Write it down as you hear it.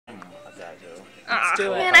Let's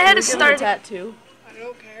do it. Man, I had to Give him start a tattoo. I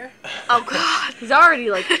don't care. Oh God. He's already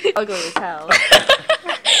like ugly as hell.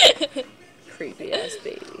 Creepy ass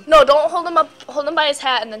baby. No, don't hold him up. Hold him by his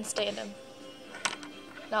hat and then stand him.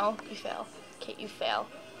 No, you fail. Kate, you fail.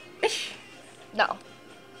 No.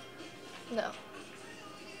 No.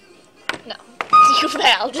 No. You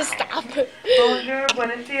fail. Just stop. Bonjour,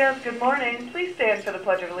 buenos dias, good morning. Please stand for the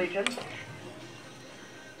Pledge of Allegiance.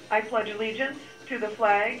 I pledge allegiance to the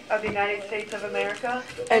flag of the United States of America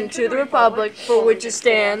And to the republic for which it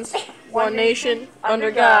stands, one nation,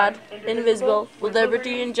 under God, indivisible, with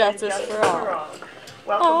liberty and justice for all.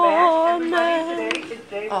 Welcome back, everybody. Today is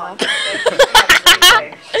day one.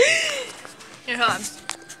 Here, hold on.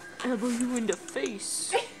 Elbow you in the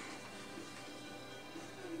face.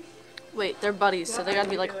 Wait, they're buddies, so they gotta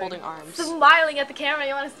be like holding arms. Smiling at the camera.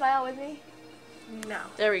 You want to smile with me? No.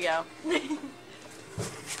 There we go.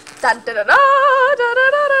 Dun, da, da, da, da, da, da,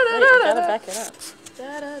 da, Wait, you da, gotta da. back it up.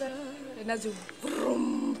 Da, da, da. And that's a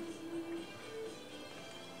vroom.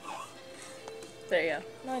 There you go.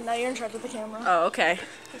 No, now you're in charge of the camera. Oh, okay.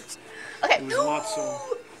 Okay.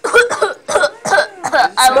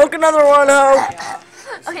 Smoke another one, ho!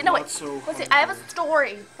 Okay, no, wait. Let's see. I have a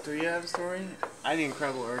story. Do you have a story? I need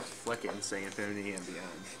Incredible Earth, Flick It, and Sing Infinity and Beyond.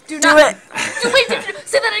 Do Do not. it! Wait,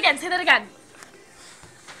 say that again. Say that again.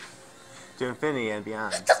 To Infinity and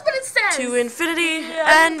Beyond. That's what it says. To infinity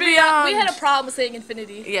and beyond. We had a problem saying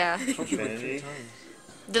infinity. Yeah. Infinity?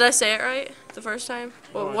 Did I say it right the first time?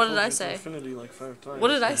 Well, what did I say? Infinity like 5 times. What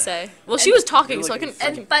did I say? Well, she was talking, so I couldn't.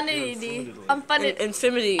 Infinity. Infinity.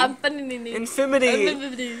 Infinity. Infinity.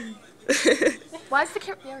 Infinity. Why is the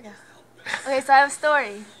camera? There we go. Okay, so I have a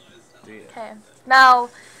story. Do you? Okay. Now,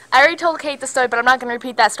 I already told Kate the story, but I'm not going to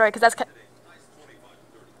repeat that story because that's kind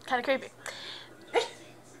of creepy.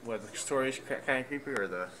 What, the story's kind of creepy or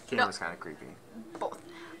the camera's kind of creepy? Both.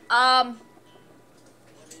 I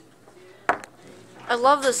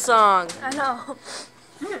love this song. I know.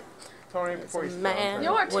 Tony, before you Man,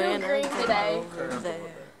 You are too when green I today. go over there,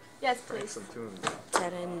 Yes, please. some tunes.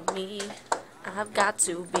 telling me I've got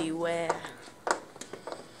to beware.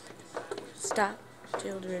 Stop,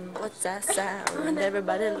 children, what's that sound?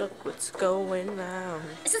 Everybody look what's going round.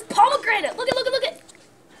 It says pomegranate. Look it.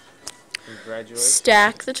 Congratulations.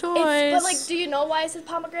 Stack the toys. But like, do you know why it says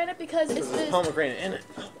pomegranate? Because it's There's the. pomegranate in it.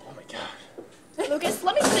 Oh my god. Lucas,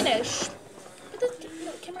 let me finish. Put the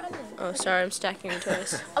camera on. Oh, sorry, I'm stacking the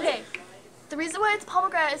toys. Okay, the reason why it's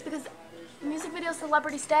pomegranate is because music video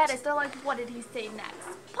celebrity status. They're like, what did he say next?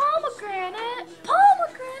 Pomegranate.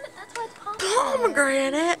 That's why it's pomegranate.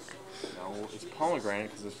 Pomegranate. No, it's pomegranate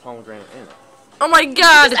because there's pomegranate in it. Oh my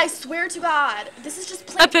god. I swear to God, this is just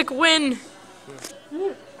plain. Epic win.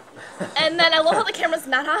 And then I love how the camera's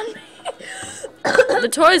not on me. The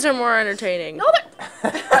toys are more entertaining. No, they're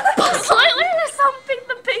slightly or something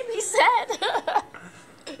the baby said.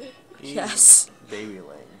 Yes. Baby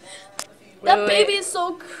lane. That Wait. baby is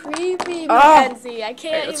so creepy, Oh. Mackenzie. I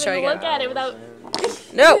can't Alright, let's try even again. look at it without.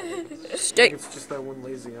 No. Stay. It's just that one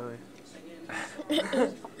lazy eye.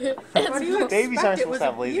 Babies aren't supposed to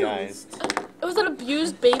have lazy eyes. It was an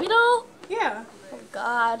abused baby doll? Yeah. Oh,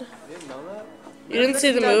 God. You didn't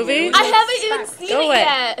see the movie? I haven't even seen Go it away.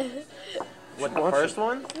 yet. What, the first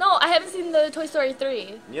one? No, I haven't seen the Toy Story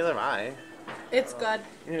 3. Neither have I. It's good.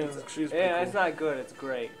 Yeah, she's Yeah, pretty it's not good. It's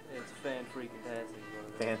great. It's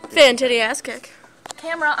fan-freaking-tastic. Fan titty ass kick.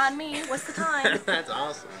 Camera on me. What's the time? That's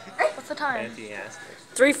awesome. What's the time? Fantastic.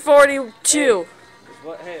 3:42.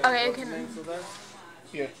 What? Hey, Okay, what's okay. his name still there?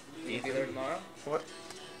 Yeah. He be there tomorrow? What?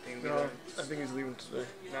 He can be No, there. I think he's leaving today.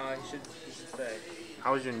 No, he should stay.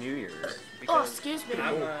 How was your New Year's? Oh, Because excuse me.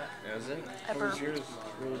 I'm not. Was it? How was yours?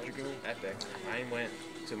 Where did you go? Epic. I went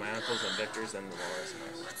to my uncle's and Victor's and the Laura's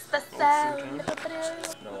house. The sound of the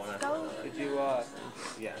No one Go. Did you,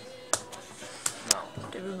 Yeah. No.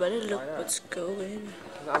 Everybody look what's going.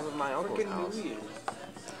 Because I was at my uncle's house. New Year's?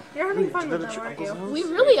 You're having fun Is that with at them, your aren't uncle's you? house? We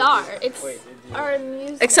really are. It's Wait, did you? our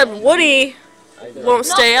amusement. Except Woody won't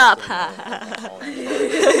stay up.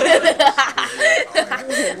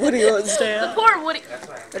 Woody won't stay The up. poor Woody.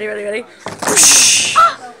 Ready?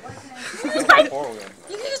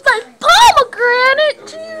 You used my pomegranate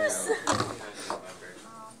juice.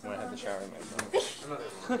 When I had the shower in my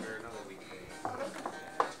room.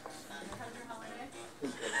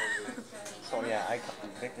 So yeah,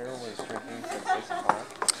 Victor was drinking since 6 o'clock.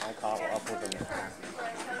 I caught up with him.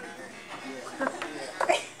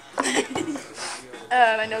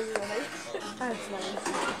 My nose is running.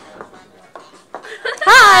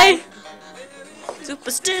 Hi.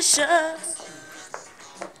 Superstitious.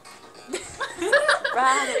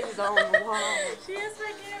 Writings on the wall. She is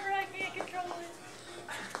my camera. I can't control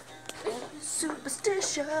it.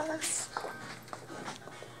 superstitious.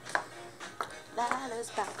 Ladder's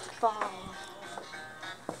about to fall.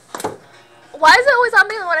 Why is it always on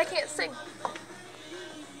me when I can't sing?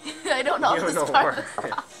 I don't know You don't this know part of the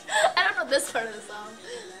words. song. I don't know this part of the song.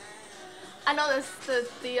 I know this,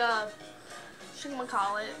 the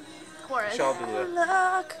Shingamacallit chorus. Shall do it.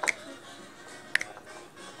 Luck.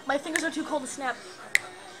 My fingers are too cold to snap.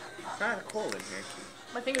 It's not cold in here.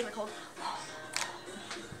 My fingers are cold.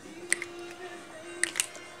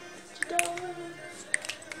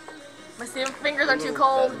 My fingers are too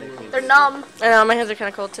cold. They're numb. I know, my hands are kind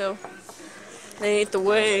of cold too. They ain't the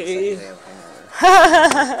way. Did Did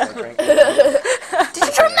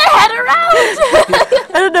you turn the head around?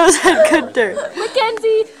 I don't know, his head could turn.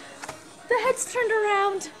 Mackenzie, the head's turned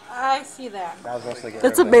around. I see that. That was mostly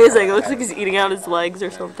That's amazing. It looks like he's eating out his legs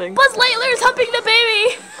or something. Buzz Lightyear's humping the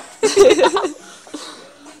baby.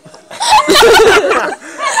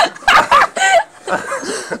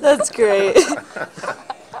 That's great. Does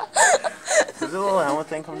the little helmet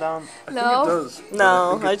thing come down? It No. does.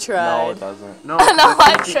 No, I No, tried. it doesn't. No, No, I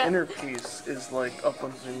I think the tried. inner piece is like up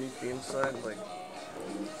underneath the inside. Like,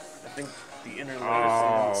 I think the inner layer.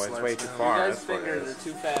 Oh, is it's way too You far. guys' That's what it fingers is. are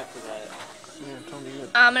too fat for that. Yeah, Tony, you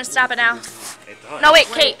I'm gonna stop it now. It does. No, wait,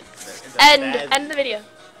 Kate. End the video.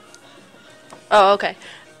 Oh, okay.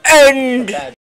 End.